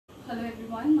Hello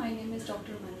everyone, my name is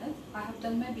Dr. Mannat. I have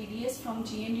done my BDS from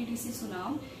GNDTC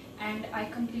Sunam and I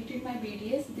completed my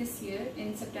BDS this year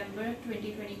in September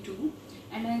 2022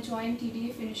 and I joined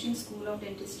TDA Finishing School of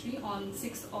Dentistry on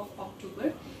 6th of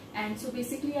October. And so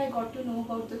basically I got to know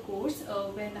about the course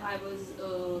when I was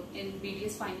in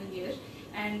BDS final year,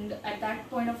 and at that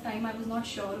point of time I was not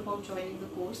sure about joining the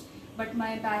course, but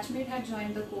my batchmate had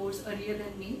joined the course earlier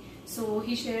than me, so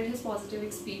he shared his positive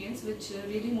experience which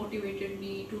really motivated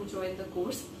me to join the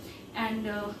course. And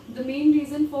the main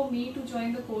reason for me to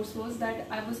join the course was that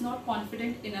I was not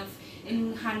confident enough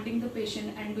in handling the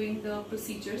patient and doing the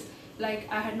procedures. Like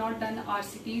I had not done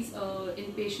RCTs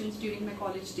in patients during my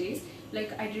college days.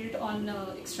 Like I did it on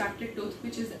extracted tooth,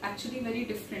 which is actually very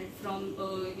different from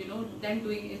them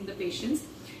doing in the patients.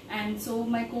 And so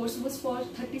my course was for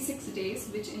 36 days,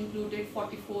 which included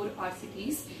 44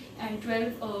 RCTs and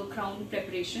 12 crown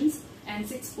preparations and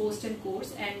 6 post and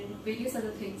course and various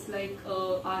other things like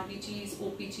RVGs,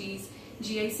 OPGs,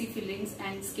 GIC fillings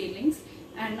and scalings.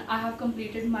 And I have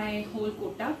completed my whole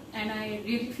quota and I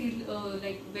really feel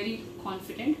like very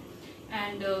confident.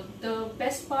 And the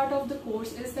best part of the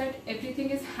course is that everything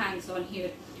is hands-on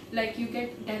here. Like you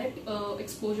get direct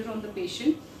exposure on the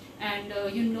patient, and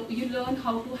you learn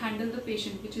how to handle the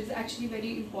patient, which is actually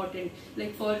very important,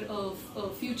 like for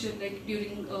future, like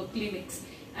during clinics.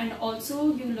 And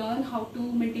also you learn how to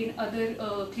maintain other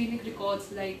clinic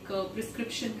records like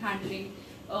prescription handling,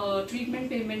 treatment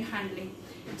payment handling.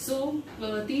 So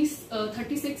these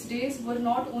 36 days were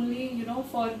not only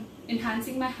for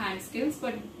enhancing my hand skills,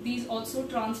 but these also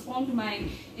transformed my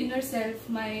inner self,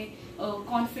 my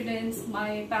confidence,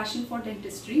 my passion for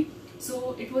dentistry.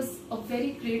 So it was a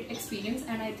very great experience,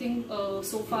 and I think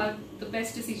so far the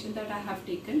best decision that I have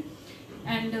taken.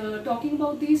 And talking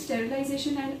about the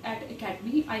sterilization and at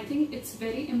Academy, I think it's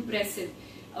very impressive.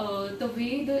 The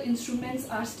way the instruments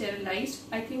are sterilized,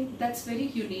 I think that's very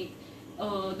unique.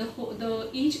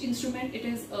 Each instrument, it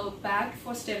is bagged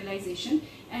for sterilization,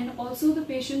 and also the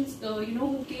patients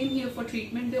who came here for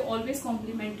treatment, they always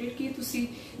complimented कि तुसी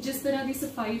जिस तरह दी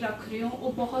सफाई रख रहे हो वो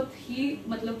बहुत ही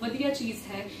मतलब वधिया चीज़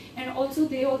है. And also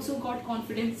they also got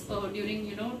confidence during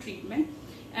treatment.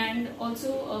 And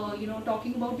also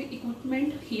talking about the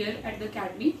equipment here at the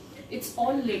Academy, it's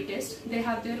all latest. They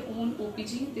have their own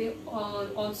OPG,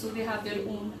 they have their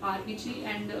own RVG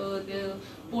and the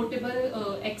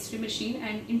portable X-ray machine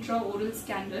and intraoral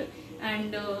scanner.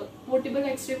 And portable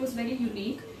X-ray was very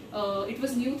unique. It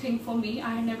was new thing for me.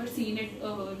 I had never seen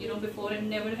it before and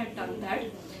never had done that.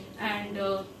 And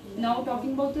now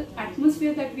talking about the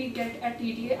atmosphere that we get at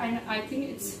TDA, and I think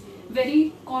it's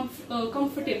very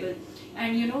comfortable,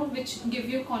 and which give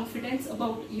you confidence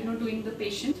about doing the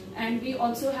patient. And we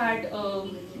also had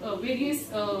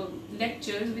various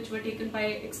lectures which were taken by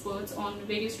experts on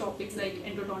various topics like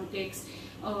endodontics,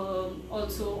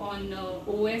 also on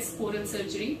OS oral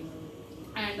surgery,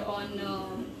 and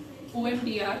on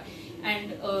OMDR.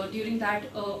 And during that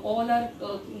all our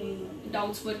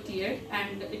doubts were cleared,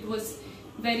 and it was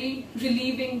very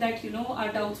relieving that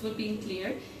our doubts were being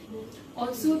cleared.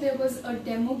 Also there was a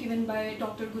demo given by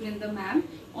Dr. Gurinder ma'am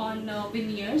on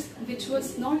veneers, which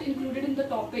was not included in the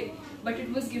topic, but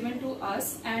it was given to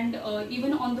us, and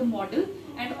even on the model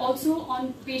and also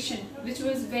on patient, which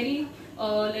was very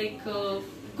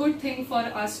good thing for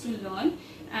us to learn.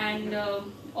 And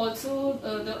also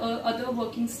the other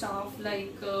working staff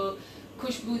like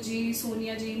Khushbu ji,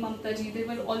 Sonia ji, Mamta ji, they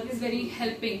were always very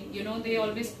helping, they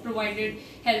always provided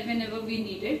help whenever we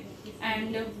needed.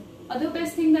 And other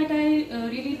best thing that I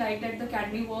really liked at the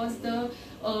Academy was the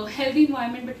healthy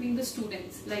environment between the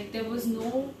students. Like there was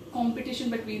no competition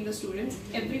between the students.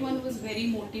 Everyone was very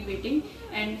motivating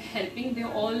and helping. They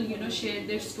all shared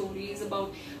their stories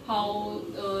about how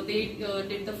they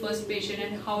did the first patient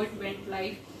and how it went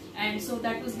like. And so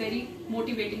that was very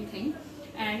motivating thing.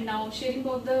 And now sharing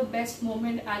about the best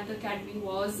moment at the Academy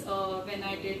was when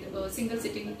I did single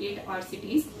sitting 8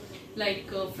 RCTs.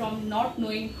 Like from not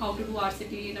knowing how to do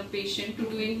RCT in a patient to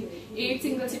doing 8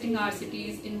 single sitting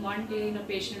RCTs in one day in a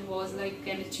patient was like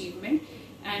an achievement.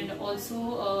 And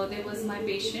also there was my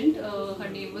patient, her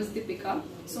name was Deepika.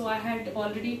 So I had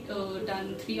already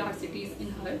done 3 RCTs in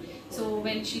her. So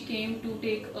when she came to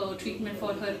take treatment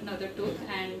for her another tooth,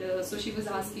 and so she was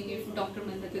asking if Dr.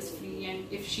 Mannat is free and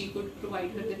if she could provide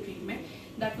her the treatment.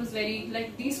 That was very,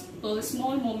 like these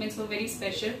small moments were very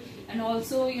special. And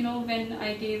also when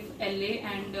I gave LA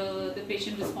and the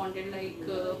patient responded like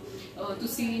to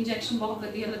see injection bahut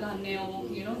vadiya lagane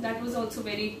ho, that was also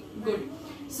very good.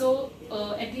 So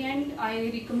at the end I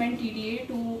recommend TDA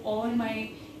to all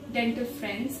my dental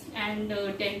friends and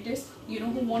dentists,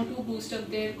 who want to boost up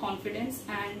their confidence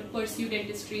and pursue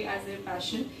dentistry as their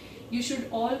passion. You should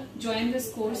all join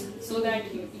this course so that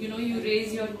you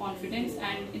raise your confidence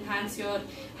and enhance your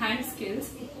hand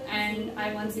skills. And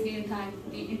I once again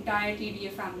thank the entire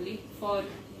TDA family for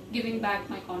giving back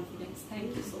my confidence.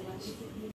 Thank you so much.